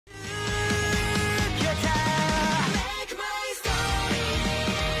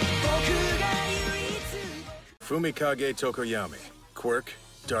Fumikage Tokoyami. Quirk,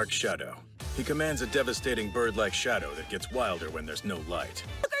 Dark Shadow. He commands a devastating bird-like shadow that gets wilder when there's no light.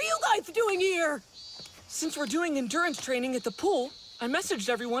 What are you guys doing here? Since we're doing endurance training at the pool, I messaged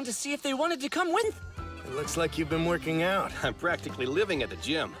everyone to see if they wanted to come with. It looks like you've been working out. I'm practically living at the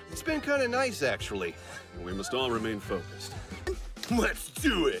gym. It's been kind of nice, actually. We must all remain focused. Let's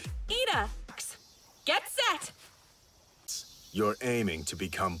do it! Ida, get set! You're aiming to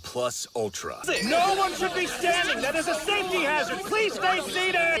become plus ultra. No one should be standing! That is a safety hazard! Please stay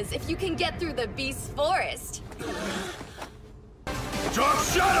seated! If you can get through the beast's forest. Dark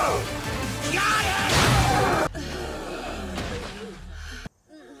Shadow! Got it!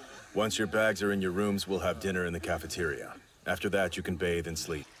 Once your bags are in your rooms, we'll have dinner in the cafeteria. After that, you can bathe and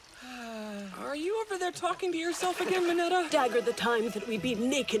sleep. Are you over there talking to yourself again, Minetta? Dagger the times that we be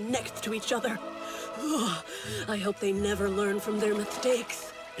naked next to each other. Ugh, I hope they never learn from their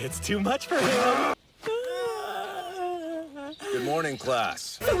mistakes. It's too much for him. Good morning,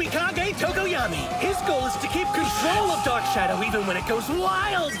 class. Fumikage Tokoyami. His goal is to keep control of Dark Shadow even when it goes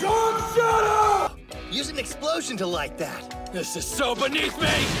wild. Dark Shadow! Use an explosion to light that. This is so beneath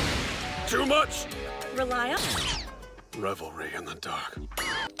me! Too much! Rely on. Revelry in the dark.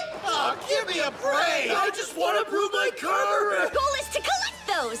 Oh, give me a break! I just want to prove my courage! Goal is to collect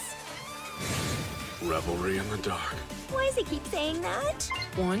those! Revelry in the dark. Why does he keep saying that?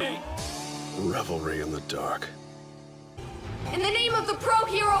 One. Revelry in the dark. In the name of the pro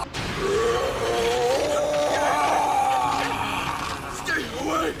hero! Stay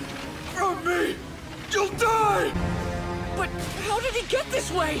away from me! You'll die! But how did he get this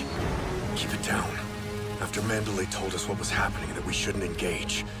way? Keep it down. After Mandalay told us what was happening, that we shouldn't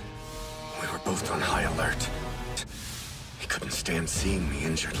engage, we were both on high alert. He couldn't stand seeing me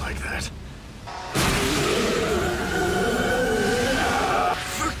injured like that.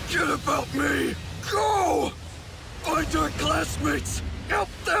 Forget about me! Go! Find our classmates! Help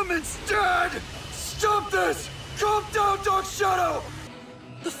them instead! Stop this! Calm down, Dark Shadow!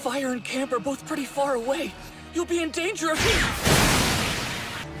 The fire and camp are both pretty far away. You'll be in danger of heat.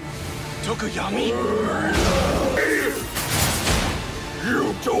 Tokoyami?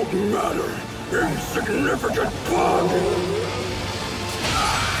 You don't matter, insignificant bug!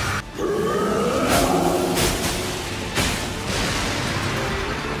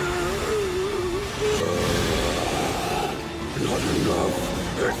 Not enough!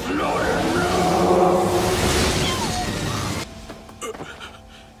 It's not enough!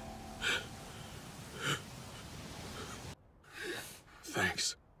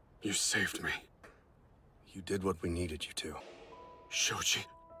 Thanks. You saved me. You did what we needed you to. Shoji,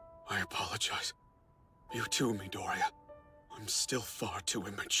 I apologize. You too, Midoriya. I'm still far too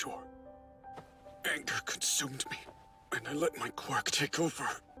immature. Anger consumed me, and I let my quirk take over.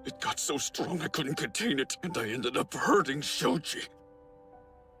 It got so strong I couldn't contain it, and I ended up hurting Shoji.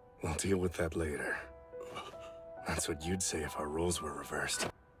 We'll deal with that later. That's what you'd say if our roles were reversed.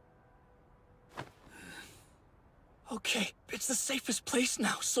 Okay, it's the safest place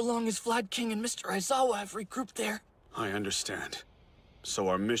now, so long as Vlad King and Mr. Aizawa have regrouped there. I understand. So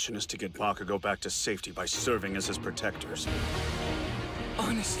our mission is to get Bakugo back to safety by serving as his protectors.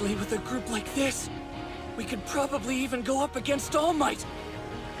 Honestly, with a group like this, we could probably even go up against All Might.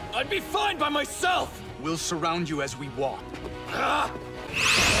 I'd be fine by myself! We'll surround you as we walk.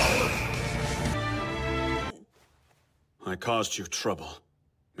 I caused you trouble,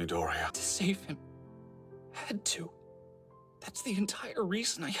 Midoriya. To save him. Had to. That's the entire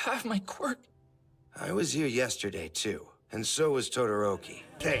reason I have my quirk. I was here yesterday, too. And so was Todoroki.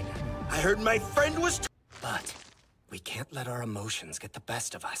 Hey, I heard my friend was But we can't let our emotions get the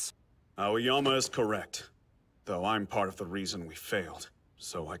best of us. Aoyama is correct. Though I'm part of the reason we failed,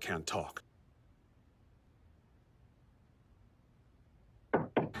 so I can't talk.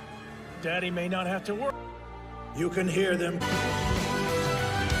 Daddy may not have to work. You can hear them.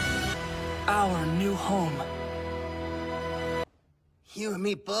 Our new home. You and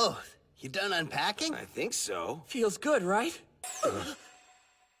me both. You done unpacking? I think so. Feels good, right?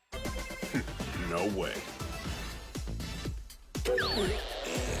 No way.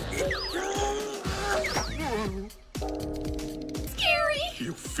 Scary!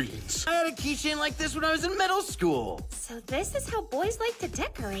 You fiends. I had a keychain like this when I was in middle school. So this is how boys like to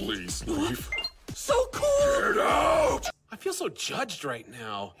decorate. Please leave. So cool! Get out! I feel so judged right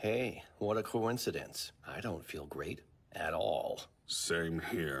now. Hey, what a coincidence. I don't feel great at all. Same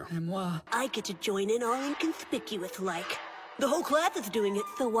here. Et moi. I get to join in all inconspicuous like. The whole class is doing it,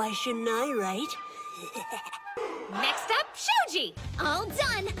 so why shouldn't I, right? Next up, Shoji! All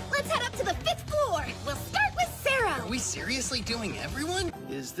done! Let's head up to the 5th floor! We'll start with Sarah! Are we seriously doing everyone?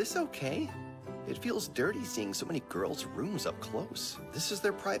 Is this okay? It feels dirty seeing so many girls' rooms up close. This is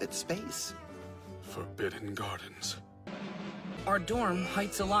their private space. Forbidden Gardens. Our dorm,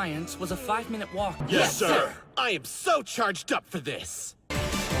 Heights Alliance, was a 5-minute walk. Yes, sir! I am so charged up for this!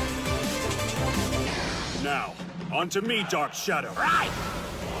 Now, on to me, Dark Shadow. Right!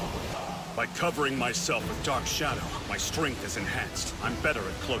 By covering myself with Dark Shadow, my strength is enhanced. I'm better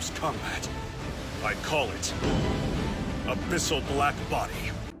at close combat. I call it Abyssal Black Body.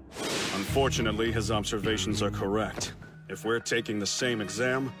 Unfortunately, his observations are correct. If we're taking the same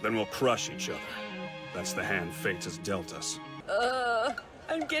exam, then we'll crush each other. That's the hand fate has dealt us.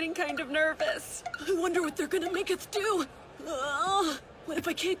 I'm getting kind of nervous. I wonder what they're gonna make us do. What if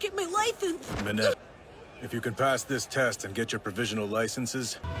I can't get my license? Minette, if you can pass this test and get your provisional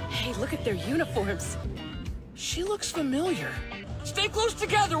licenses... Hey, look at their uniforms. She looks familiar. Stay close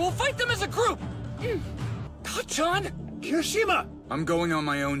together. We'll fight them as a group. Kachan! Kirishima! I'm going on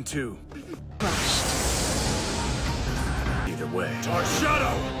my own, too. Either way. Dark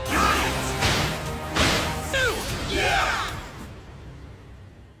Shadow! Yeah!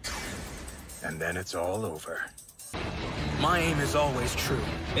 And then it's all over. My aim is always true,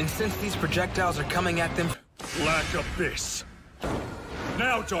 and since these projectiles are coming at them... Black Abyss!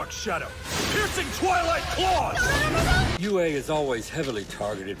 Now, Dark Shadow! Piercing Twilight Claws! UA is always heavily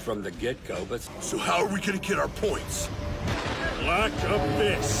targeted from the get-go, but... So how are we gonna get our points? Black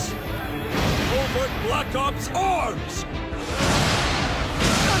Abyss! Covert Black Ops Arms!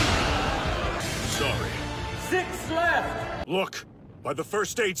 Sorry. 6 left! Look, by the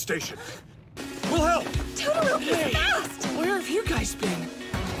first aid station. We'll help! Totoro, he's Hey, fast! where have you guys been?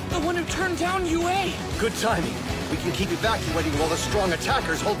 The one who turned down UA. Good timing. We can keep evacuating while the strong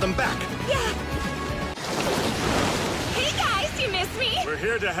attackers hold them back. Yeah. Hey guys, you miss me? We're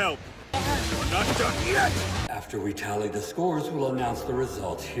here to help. We're not done yet! After we tally the scores, we'll announce the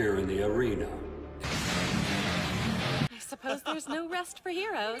results here in the arena. I suppose there's no rest for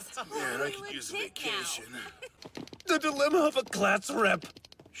heroes. Man, I could use a vacation. The dilemma of a class rep.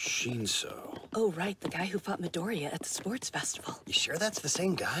 Shinso. Oh, right, the guy who fought Midoriya at the sports festival. You sure that's the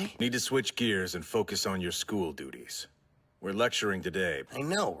same guy? Need to switch gears and focus on your school duties. We're lecturing today. I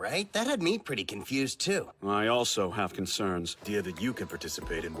know, right? That had me pretty confused, too. I also have concerns. Idea that you can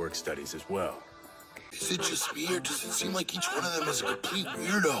participate in work studies as well. Is it just me, or does it seem like each one of them is a complete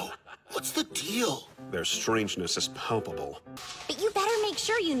weirdo? What's the deal? Their strangeness is palpable. But you better make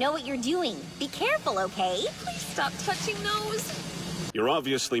sure you know what you're doing. Be careful, okay? Please stop touching those. You're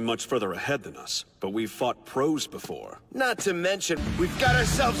obviously much further ahead than us, but we've fought pros before. Not to mention, we've got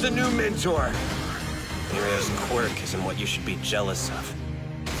ourselves a new mentor. Irio's quirk isn't what you should be jealous of.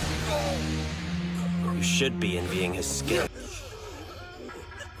 You should be envying his skill.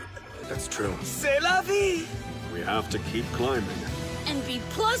 That's true. C'est la vie! We have to keep climbing. Envy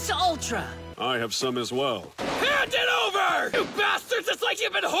plus ultra. I have some as well. Hand it over! You bastards! It's like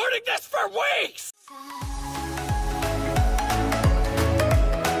you've been hoarding this for weeks!